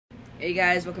Hey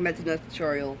guys, welcome back to another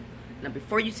tutorial. Now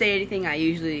before you say anything,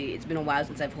 it's been a while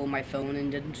since I've held my phone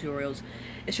and done tutorials.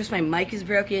 It's just my mic is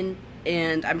broken,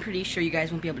 and I'm pretty sure you guys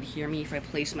won't be able to hear me if I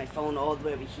place my phone all the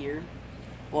way over here.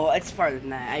 Well, it's farther than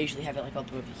that. I usually have it like all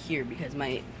the way over here because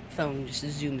my phone just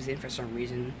zooms in for some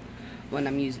reason when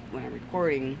I'm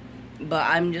recording. But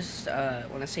I'm just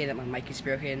want to say that my mic is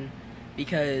broken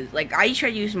because like I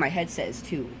try to use my headsets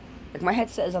too. Like my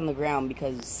headset is on the ground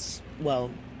because,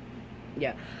 well,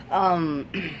 yeah.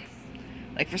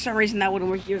 Like for some reason that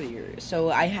wouldn't work earlier, so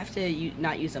I have to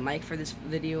not use a mic for this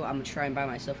video. I'm gonna try and buy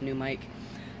myself a new mic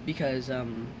because,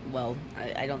 well,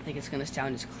 I don't think it's gonna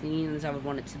sound as clean as I would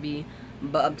want it to be.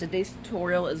 But today's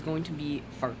tutorial is going to be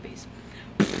Fartbass.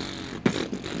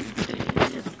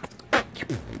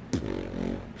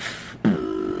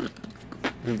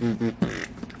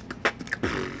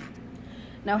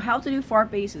 Now, how to do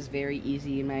Fartbass is very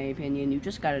easy in my opinion. You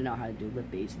just gotta know how to do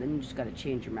lip bass, then you just gotta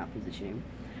change your mouth positioning.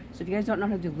 So if you guys don't know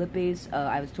how to do lip bass,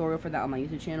 I have a tutorial for that on my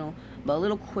YouTube channel. But a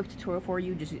little quick tutorial for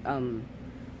you: just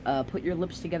put your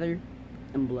lips together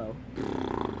and blow,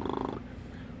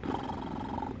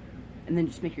 and then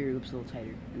just make your lips a little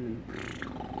tighter.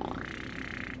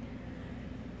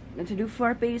 And to do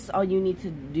Fartbass, all you need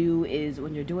to do is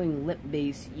when you're doing lip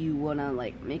bass, you wanna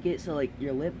like make it so like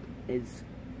your lip is.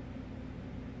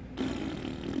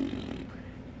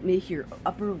 Make your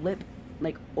upper lip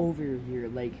like over your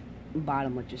like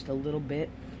bottom lip just a little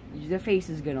bit. The face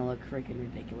is gonna look freaking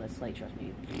ridiculous, like trust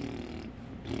me.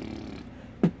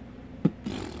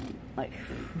 Like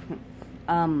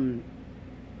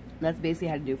that's basically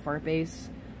how to do Fartbass.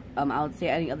 I would say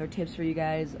any other tips for you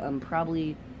guys,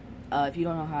 probably if you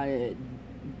don't know how to,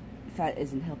 if that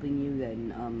isn't helping you,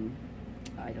 then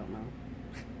I don't know.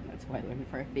 That's why I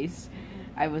learned Fartbass.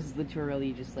 I was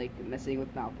literally just like messing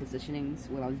with mouth positionings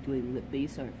when I was doing lip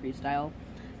bass or freestyle,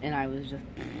 and I was just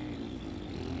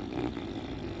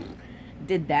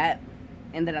did that,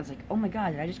 and then I was like, oh my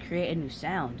god, did I just create a new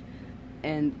sound?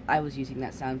 And I was using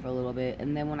that sound for a little bit,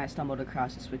 and then when I stumbled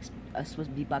across a Swiss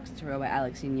beatbox tutorial by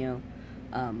Alexinho,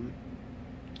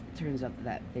 turns out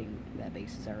that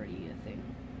bass is already a thing.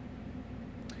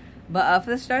 But for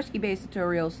the Starsky bass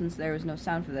tutorial, since there was no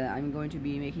sound for that, I'm going to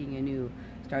be making a new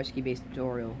Starsky bass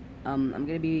tutorial. I'm going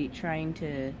to be trying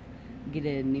to get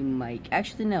a new mic.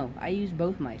 Actually, no, I use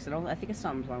both mics. I think it's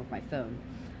something wrong with my phone.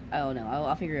 I don't know.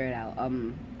 I'll figure it out.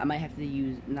 I might have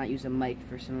to not use a mic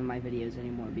for some of my videos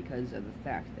anymore because of the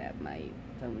fact that my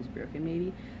phone was broken.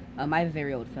 Maybe. I have a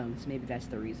very old phone, so maybe that's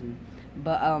the reason.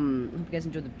 But hope you guys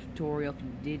enjoyed the tutorial. If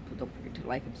you did, don't forget to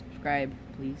like and subscribe,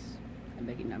 please. I'm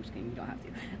begging. No, I'm just kidding. You don't have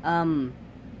to.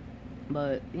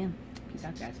 But yeah, peace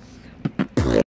out, guys.